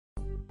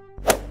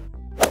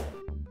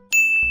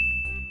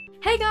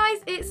Hey guys,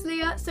 it's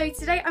Leah. So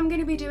today I'm going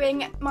to be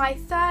doing my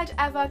third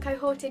ever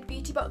Cohorted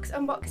beauty box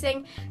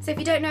unboxing. So if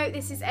you don't know,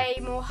 this is a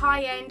more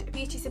high-end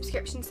beauty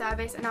subscription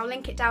service and I'll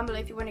link it down below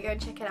if you want to go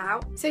and check it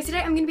out. So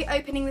today I'm going to be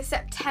opening the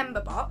September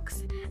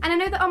box. And I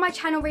know that on my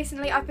channel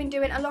recently I've been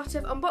doing a lot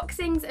of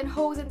unboxings and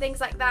hauls and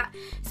things like that.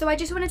 So I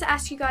just wanted to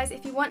ask you guys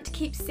if you want to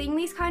keep seeing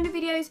these kind of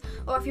videos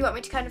or if you want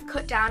me to kind of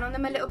cut down on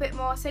them a little bit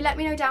more. So let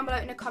me know down below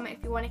in a comment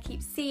if you want to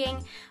keep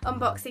seeing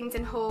unboxings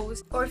and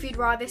hauls or if you'd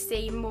rather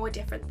see more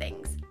different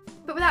things.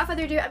 But without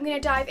further ado, I'm going to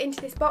dive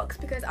into this box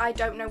because I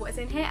don't know what's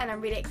in here and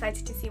I'm really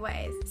excited to see what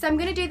it is. So I'm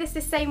going to do this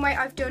the same way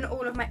I've done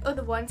all of my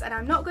other ones, and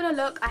I'm not going to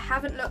look, I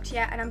haven't looked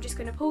yet, and I'm just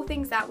going to pull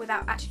things out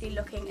without actually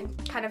looking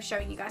and kind of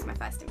showing you guys my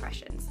first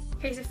impressions.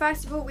 Okay, so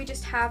first of all we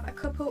just have a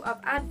couple of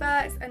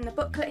adverts, and the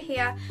booklet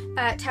here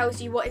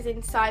tells you what is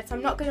inside, so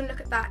I'm not going to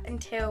look at that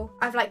until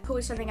I've like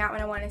pulled something out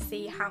and I want to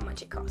see how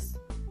much it costs.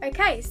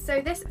 Okay,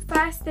 so this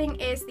first thing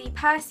is the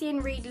Percy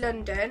and Reed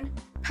London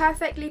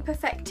Perfectly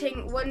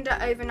Perfecting Wonder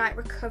Overnight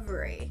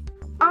Recovery.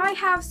 I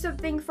have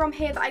something from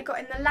here that I got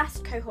in the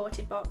last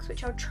Cohorted box,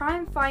 which I'll try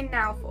and find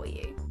now for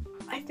you.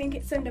 I think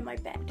it's under my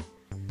bed.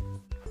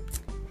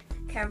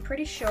 Okay, I'm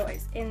pretty sure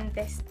it's in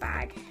this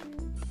bag.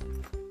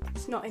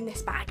 It's not in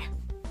this bag.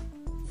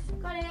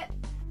 Got it.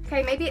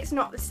 Okay, maybe it's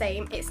not the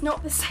same. It's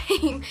not the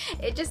same.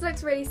 It just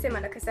looks really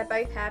similar because they're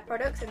both hair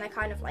products and they're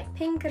kind of like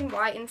pink and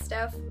white and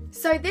stuff.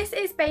 So this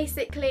is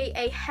basically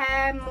a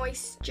hair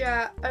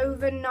moisture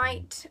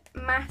overnight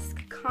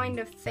mask kind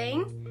of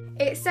thing.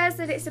 It says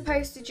that it's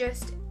supposed to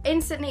just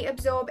instantly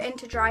absorb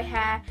into dry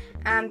hair,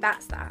 and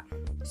that's that.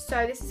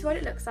 So this is what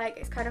it looks like.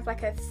 It's kind of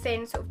like a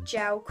thin sort of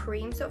gel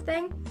cream sort of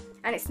thing,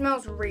 and it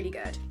smells really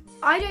good.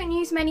 I don't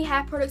use many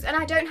hair products and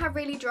I don't have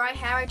really dry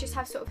hair, I just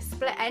have sort of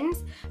split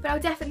ends, but I'll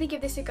definitely give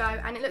this a go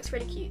and it looks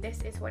really cute.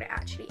 This is what it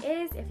actually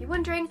is, if you're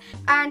wondering,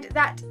 and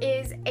that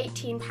is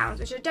 £18,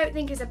 which I don't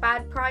think is a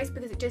bad price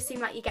because it does seem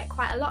like you get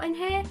quite a lot in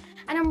here,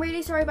 and I'm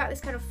really sorry about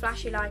this kind of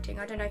flashy lighting.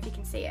 I don't know if you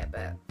can see it,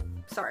 but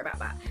sorry about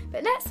that.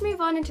 But let's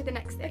move on into the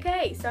next thing.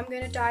 Okay, so I'm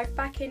going to dive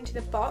back into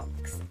the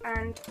box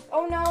and,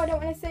 oh no, I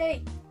don't want to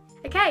see.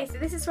 Okay, so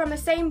this is from the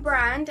same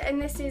brand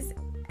and this is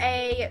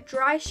a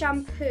dry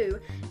shampoo.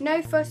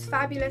 No Fuss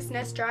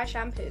Fabulousness dry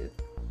shampoo.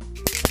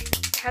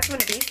 It has one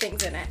of these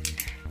things in it.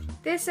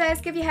 This says,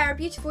 give your hair a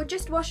beautiful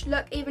just wash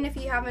look even if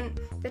you haven't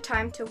the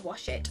time to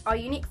wash it. Our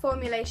unique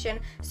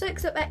formulation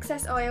soaks up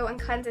excess oil and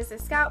cleanses the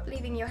scalp,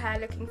 leaving your hair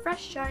looking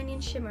fresh, shiny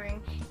and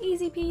shimmering.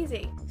 Easy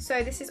peasy.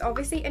 So this is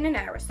obviously in an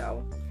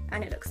aerosol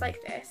and it looks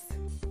like this.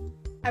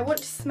 I want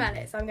to smell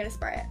it, so I'm going to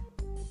spray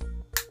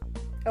it.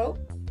 Oh,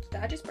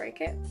 did I just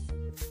break it?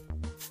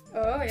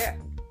 Oh yeah.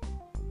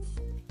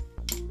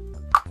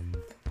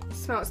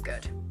 Smells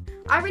good.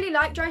 I really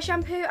like dry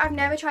shampoo. I've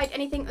never tried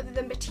anything other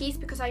than Batiste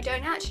because I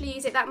don't actually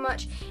use it that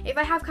much. If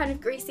I have kind of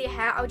greasy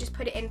hair, I'll just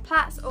put it in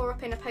plaits or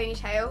up in a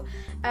ponytail.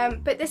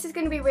 But this is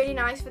going to be really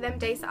nice for them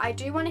days that I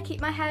do want to keep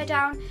my hair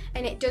down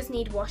and it does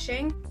need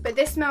washing. But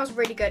this smells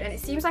really good and it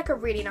seems like a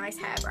really nice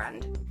hair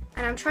brand.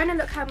 And I'm trying to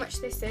look how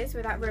much this is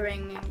without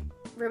ruining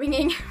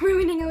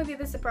all the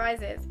other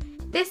surprises.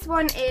 This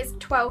one is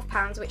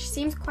 £12, which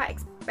seems quite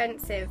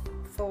expensive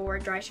for a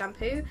dry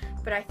shampoo,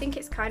 but I think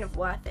it's kind of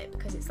worth it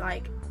because it's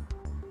like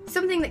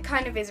something that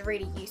kind of is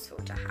really useful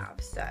to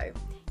have. So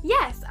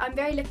yes, I'm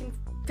looking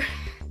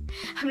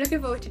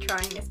forward to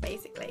trying this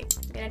basically.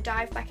 I'm going to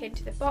dive back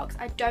into the box.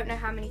 I don't know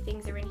how many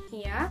things are in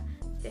here.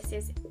 This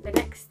is the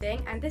next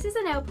thing, and this is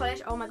a nail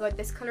polish. Oh my god,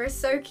 this colour is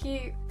so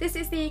cute. This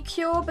is the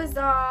Cure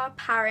Bazaar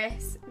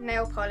Paris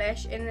nail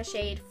polish in the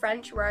shade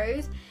French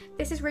Rose.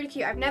 This is really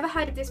cute. I've never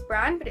heard of this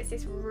brand, but it's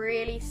this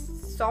really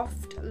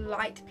soft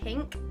light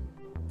pink.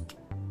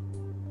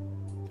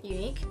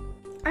 Unique.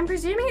 I'm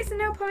presuming it's a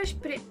nail polish,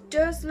 but it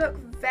does look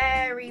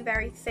very,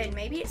 very thin.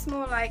 Maybe it's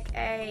more like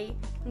a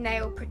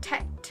nail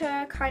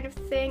protector kind of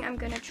thing. I'm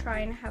gonna try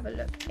and have a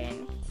look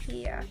in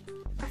here.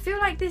 I feel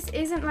like this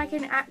isn't like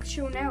an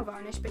actual nail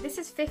varnish, but this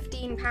is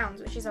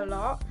 £15, which is a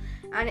lot,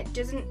 and it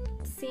doesn't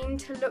seem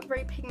to look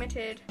very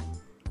pigmented.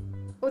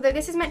 Although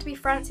this is meant to be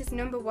France's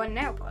 #1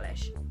 nail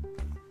polish.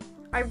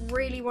 I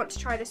really want to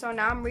try this on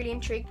now. I'm really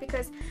intrigued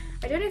because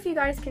I don't know if you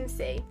guys can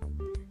see,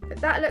 but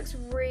that looks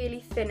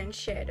really thin and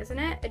sheer, doesn't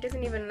it? It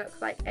doesn't even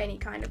look like any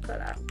kind of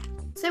colour.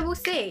 So we'll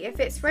see if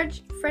it's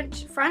French,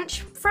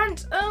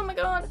 oh my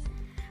god,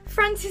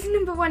 France's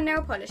 #1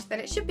 nail polish, then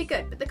it should be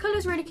good. But the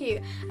colour's really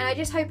cute and I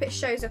just hope it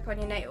shows up on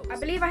your nails. I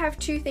believe I have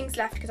 2 things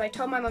left because I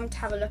told my mum to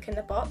have a look in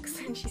the box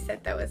and she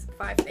said there was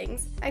 5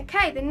 things.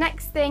 Okay, the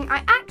next thing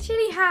I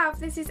actually have,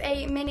 this is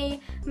a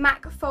mini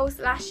MAC False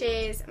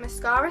Lashes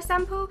mascara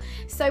sample.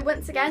 So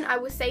once again, I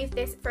will save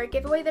this for a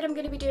giveaway that I'm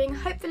going to be doing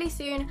hopefully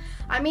soon.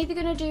 I'm either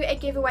going to do a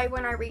giveaway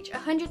when I reach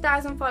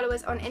 100,000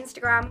 followers on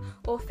Instagram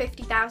or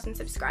 50,000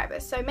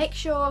 subscribers. So make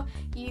sure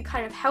you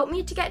kind of help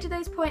me to get to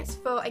those points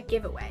for a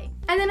giveaway.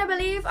 And then I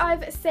believe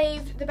I've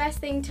saved the best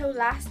thing till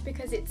last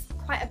because it's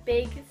quite a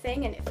big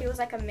thing and it feels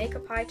like a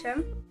makeup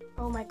item.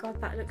 Oh my god,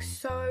 that looks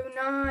so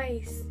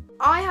nice.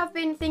 I have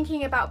been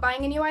thinking about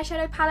buying a new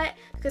eyeshadow palette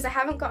because I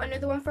haven't got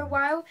another one for a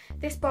while.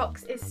 This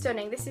box is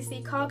stunning. This is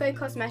the Cargo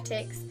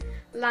Cosmetics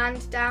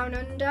Land Down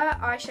Under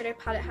eyeshadow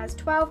palette. It has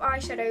 12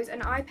 eyeshadows,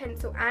 an eye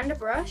pencil and a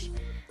brush.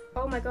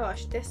 Oh my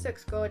gosh, this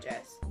looks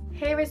gorgeous.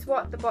 Here is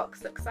what the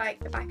box looks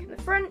like, the back and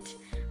the front.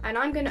 And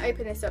I'm going to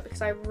open this up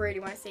because I really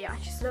want to see it. I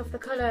just love the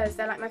colours.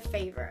 They're like my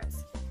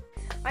favourites.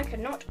 I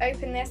cannot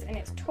open this and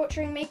it's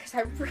torturing me because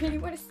I really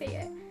want to see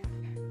it.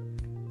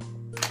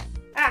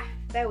 Ah,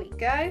 there we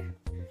go.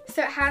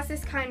 So it has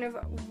this kind of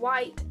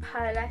white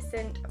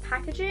pearlescent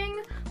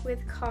packaging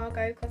with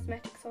Cargo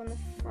Cosmetics on the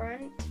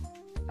front.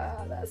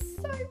 Oh, that's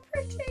so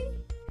pretty.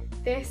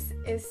 This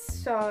is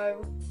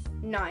so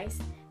nice.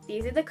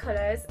 These are the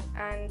colours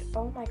and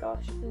oh my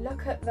gosh,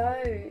 look at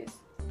those.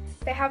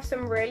 They have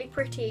some really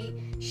pretty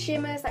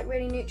shimmers, like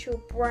really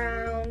neutral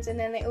browns, and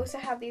then they also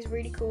have these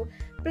really cool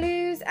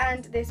blues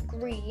and this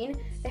green.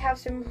 They have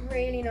some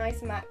really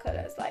nice matte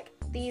colours, like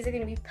these are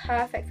going to be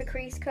perfect for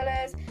crease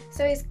colours.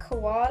 So is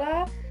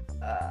Koala.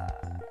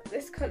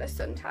 This colour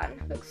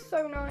Suntan looks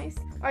so nice.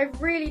 I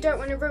really don't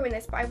want to ruin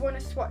this, but I want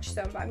to swatch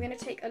some, but I'm going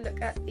to take a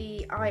look at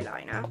the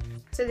eyeliner.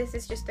 So this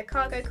is just the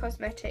Cargo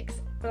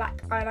Cosmetics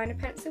Black Eyeliner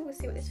Pencil. We'll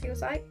see what this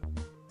feels like.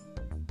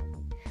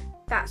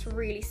 That's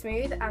really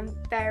smooth and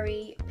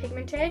very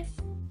pigmented.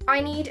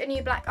 I need a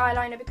new black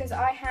eyeliner because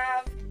I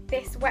have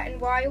this Wet n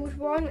Wild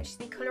one, which is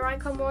the Colour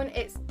Icon one.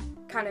 It's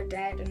kind of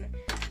dead and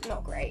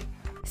not great.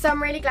 So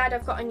I'm really glad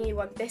I've got a new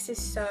one. This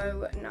is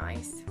so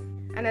nice.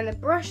 And then the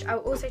brush I'll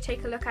also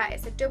take a look at.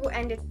 It's a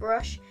double-ended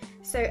brush.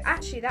 So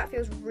actually that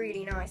feels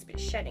really nice, but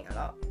it's shedding a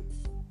lot.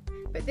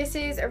 But this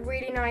is a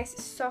really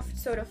nice, soft,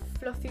 sort of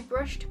fluffy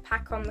brush to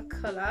pack on the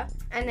colour.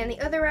 And then the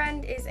other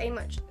end is a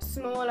much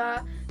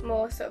smaller,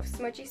 more sort of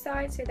smudgy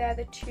side. So they're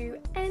the two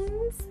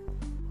ends.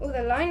 Oh,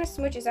 the liner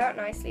smudges out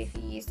nicely if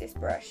you use this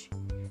brush.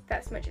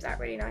 That smudges out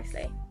really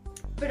nicely.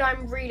 But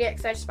I'm really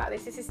excited about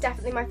this. This is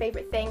definitely my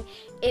favourite thing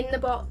in the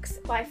box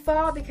by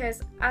far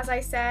because, as I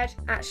said,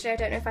 actually I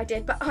don't know if I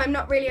did, but I'm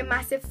not really a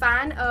massive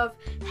fan of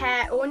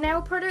hair or nail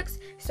products,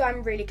 so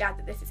I'm really glad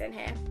that this is in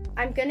here.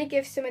 I'm going to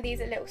give some of these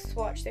a little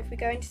swatch. So if we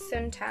go into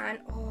Suntan,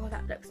 oh,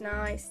 that looks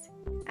nice.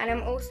 And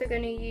I'm also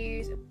going to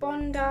use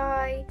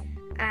Bondi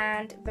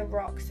and the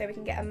Rock so we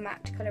can get a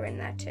matte colour in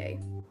there too.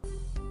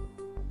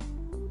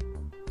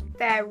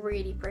 They're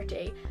really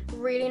pretty,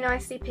 really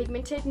nicely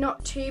pigmented,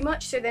 not too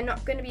much, so they're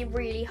not going to be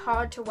really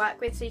hard to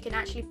work with, so you can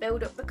actually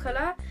build up the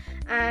colour,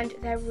 and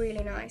they're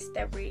really nice,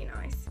 they're really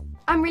nice.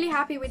 I'm really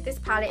happy with this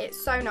palette,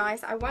 it's so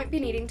nice. I won't be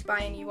needing to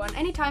buy a new one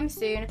anytime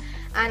soon,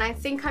 and I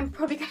think I'm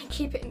probably going to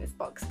keep it in this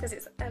box because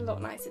it's a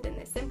lot nicer than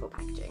this simple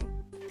packaging.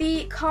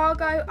 The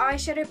Cargo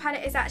eyeshadow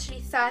palette is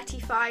actually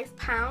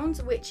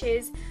 £35, which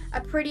is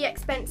a pretty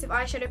expensive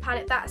eyeshadow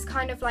palette. That's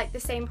kind of like the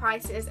same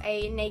price as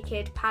a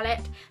Naked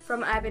palette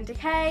from Urban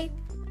Decay.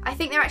 I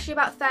think they're actually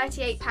about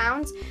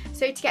 £38,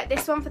 so to get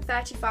this one for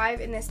 $35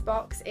 in this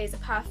box is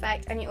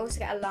perfect, and you also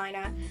get a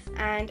liner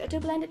and a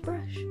double-ended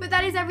brush. But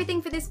that is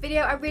everything for this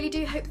video. I really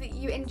do hope that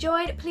you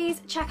enjoyed.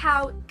 Please check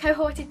out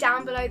Cohorted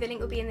down below, the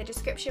link will be in the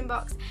description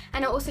box,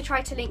 and I'll also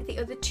try to link the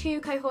other 2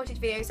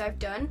 Cohorted videos I've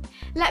done.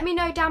 Let me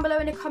know down below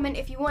in a comment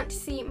if you want to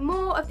see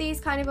more of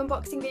these kind of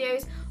unboxing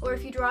videos, or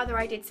if you'd rather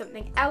I did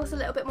something else a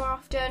little bit more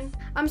often.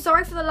 I'm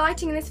sorry for the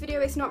lighting in this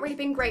video, it's not really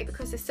been great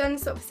because the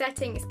sun's sort of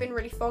setting, it's been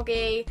really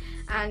foggy,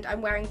 and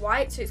I'm wearing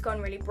white so it's gone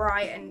really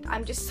bright, and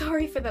I'm just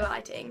sorry for the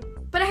lighting.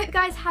 But I hope you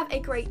guys have a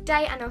great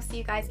day, and I'll see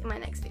you guys in my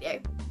next video.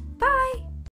 Bye!